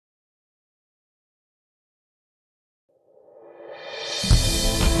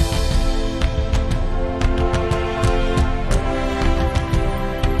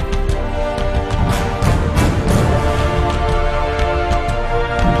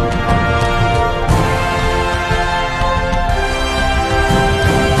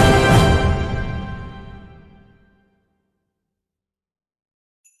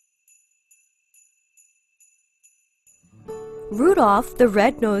Rudolph the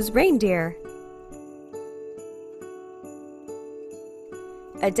Red-Nosed Reindeer.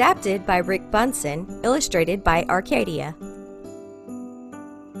 Adapted by Rick Bunsen, illustrated by Arcadia.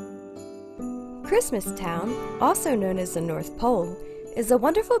 Christmastown, also known as the North Pole, is a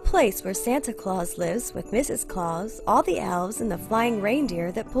wonderful place where Santa Claus lives with Mrs. Claus, all the elves, and the flying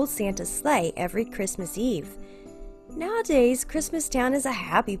reindeer that pull Santa's sleigh every Christmas Eve. Nowadays, Christmastown is a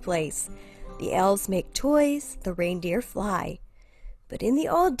happy place. The elves make toys, the reindeer fly. But in the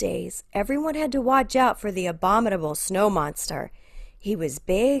old days, everyone had to watch out for the abominable snow monster. He was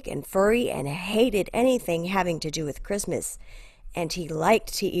big and furry and hated anything having to do with Christmas, and he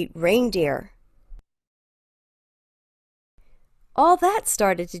liked to eat reindeer. All that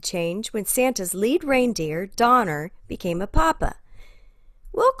started to change when Santa's lead reindeer, Donner, became a papa.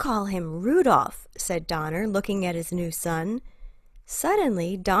 "We'll call him Rudolph," said Donner, looking at his new son.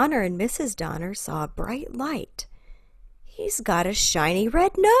 Suddenly, Donner and Mrs. Donner saw a bright light. "He's got a shiny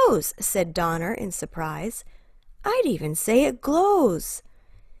red nose," said Donner in surprise. "I'd even say it glows."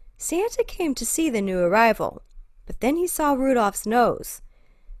 Santa came to see the new arrival, but then he saw Rudolph's nose.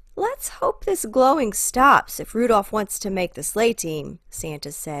 "Let's hope this glowing stops if Rudolph wants to make the sleigh team,"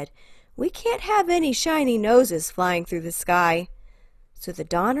 Santa said. "We can't have any shiny noses flying through the sky." So the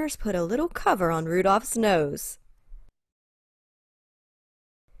Donners put a little cover on Rudolph's nose.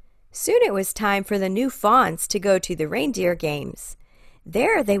 Soon it was time for the new fawns to go to the reindeer games.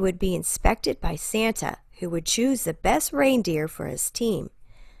 There they would be inspected by Santa, who would choose the best reindeer for his team.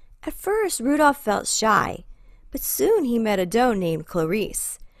 At first, Rudolph felt shy, but soon he met a doe named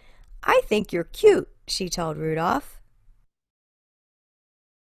Clarice. "I think you're cute," she told Rudolph.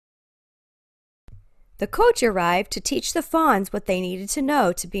 The coach arrived to teach the fawns what they needed to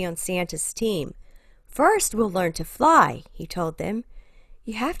know to be on Santa's team. "First, we'll learn to fly," he told them.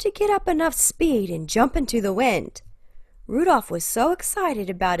 "You have to get up enough speed and jump into the wind." Rudolph was so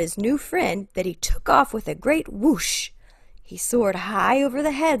excited about his new friend that he took off with a great whoosh. He soared high over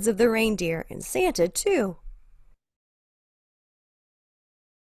the heads of the reindeer and Santa, too.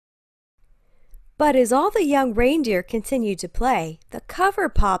 But as all the young reindeer continued to play, the cover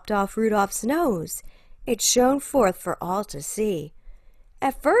popped off Rudolph's nose. It shone forth for all to see.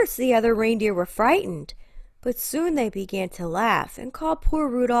 At first the other reindeer were frightened, but soon they began to laugh and call poor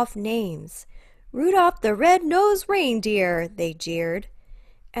Rudolph names. "Rudolph the Red-Nosed Reindeer," they jeered.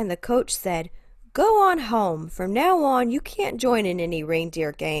 And the coach said, "Go on home. From now on you can't join in any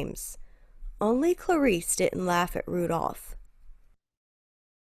reindeer games." Only Clarice didn't laugh at Rudolph.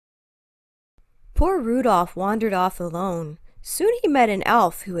 Poor Rudolph wandered off alone. Soon he met an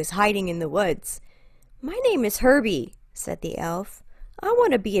elf who was hiding in the woods. "My name is Herbie," said the elf. "I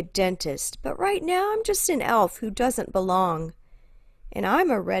want to be a dentist, but right now I'm just an elf who doesn't belong." "And I'm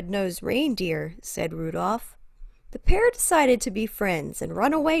a red-nosed reindeer," said Rudolph. The pair decided to be friends and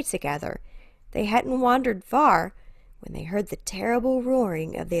run away together. They hadn't wandered far when they heard the terrible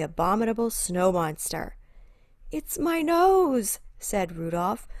roaring of the abominable snow monster. "It's my nose," said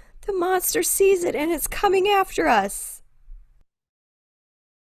Rudolph. "The monster sees it and it's coming after us."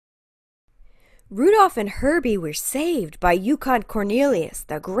 Rudolph and Herbie were saved by Yukon Cornelius,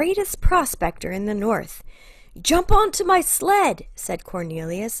 the greatest prospector in the north. "Jump onto my sled," said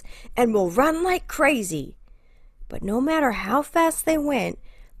Cornelius, "and we'll run like crazy." But no matter how fast they went,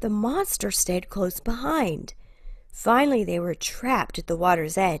 the monster stayed close behind. Finally, they were trapped at the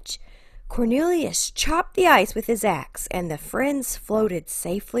water's edge. Cornelius chopped the ice with his axe, and the friends floated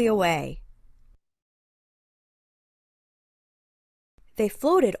safely away. They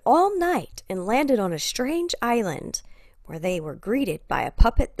floated all night and landed on a strange island, where they were greeted by a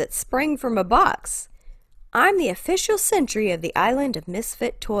puppet that sprang from a box. "I'm the official sentry of the island of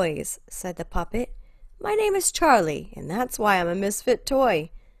misfit toys," said the puppet. "My name is Charlie, and that's why I'm a misfit toy.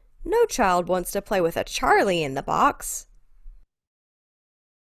 No child wants to play with a Charlie in the box."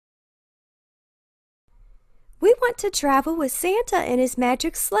 "We want to travel with Santa and his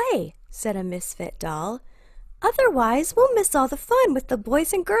magic sleigh," said a misfit doll. "Otherwise, we'll miss all the fun with the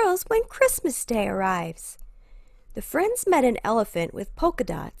boys and girls when Christmas Day arrives." The friends met an elephant with polka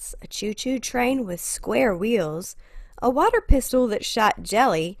dots, a choo-choo train with square wheels, a water pistol that shot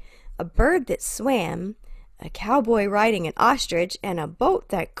jelly, a bird that swam, a cowboy riding an ostrich, and a boat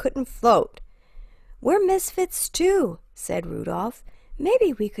that couldn't float. "We're misfits too," said Rudolph.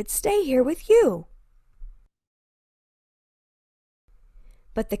 "Maybe we could stay here with you."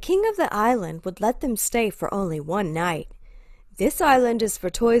 But the king of the island would let them stay for only one night. "This island is for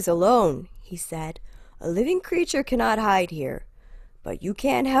toys alone," he said. "A living creature cannot hide here. But you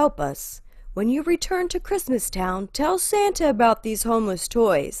can't help us. When you return to Christmastown, tell Santa about these homeless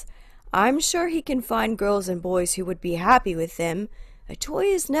toys. I'm sure he can find girls and boys who would be happy with them. A toy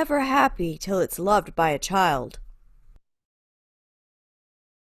is never happy till it's loved by a child."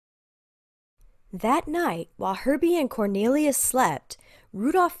 That night, while Herbie and Cornelius slept,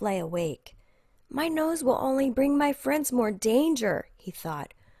 Rudolph lay awake. "My nose will only bring my friends more danger," he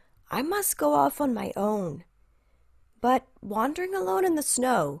thought. "I must go off on my own." But wandering alone in the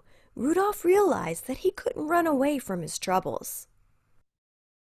snow, Rudolph realized that he couldn't run away from his troubles.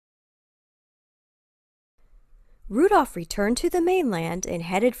 Rudolph returned to the mainland and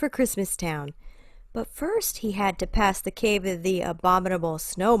headed for Christmastown. But first he had to pass the cave of the abominable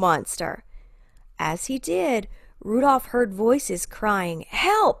snow monster. As he did, Rudolph heard voices crying,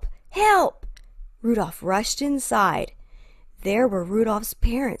 "Help! Help!" Rudolph rushed inside. There were Rudolph's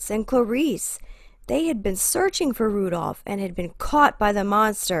parents and Clarice. They had been searching for Rudolph and had been caught by the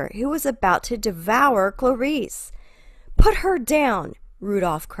monster who was about to devour Clarice. "Put her down!"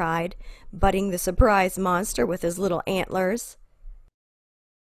 Rudolph cried, butting the surprised monster with his little antlers.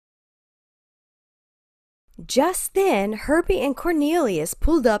 Just then, Herbie and Cornelius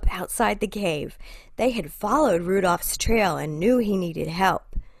pulled up outside the cave. They had followed Rudolph's trail and knew he needed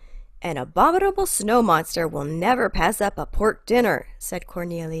help. "An abominable snow monster will never pass up a pork dinner," said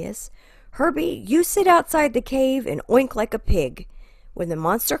Cornelius. "Herbie, you sit outside the cave and oink like a pig. When the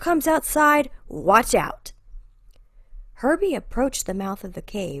monster comes outside, watch out." Herbie approached the mouth of the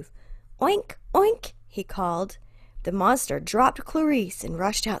cave. "Oink, oink," he called. The monster dropped Clarice and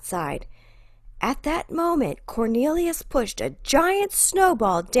rushed outside. At that moment, Cornelius pushed a giant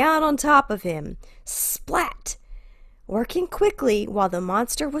snowball down on top of him. Splat! Working quickly while the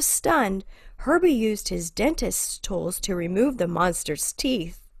monster was stunned, Herbie used his dentist's tools to remove the monster's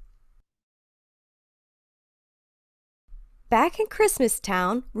teeth. Back in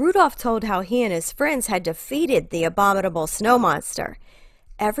Christmastown, Rudolph told how he and his friends had defeated the abominable snow monster.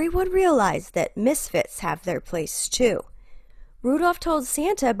 Everyone realized that misfits have their place too. Rudolph told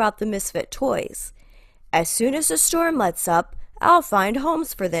Santa about the misfit toys. "As soon as the storm lets up, I'll find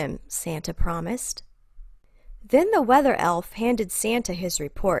homes for them," Santa promised. Then the weather elf handed Santa his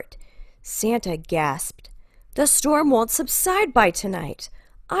report. Santa gasped. "The storm won't subside by tonight.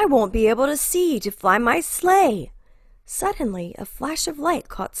 I won't be able to see to fly my sleigh." Suddenly, a flash of light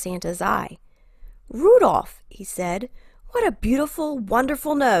caught Santa's eye. "Rudolph," he said, "what a beautiful,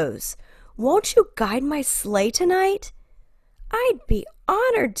 wonderful nose. Won't you guide my sleigh tonight?" "I'd be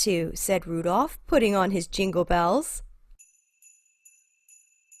honored to," said Rudolph, putting on his jingle bells.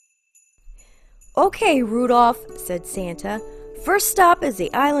 "Okay, Rudolph," said Santa. "First stop is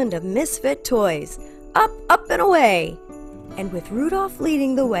the island of misfit toys. Up, up, and away." And with Rudolph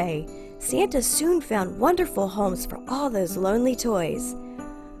leading the way, Santa soon found wonderful homes for all those lonely toys.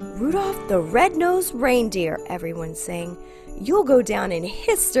 "Rudolph the Red-Nosed Reindeer," everyone sang. "You'll go down in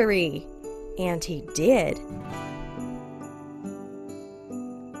history." And he did.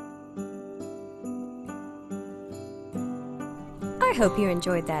 I hope you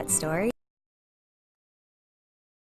enjoyed that story.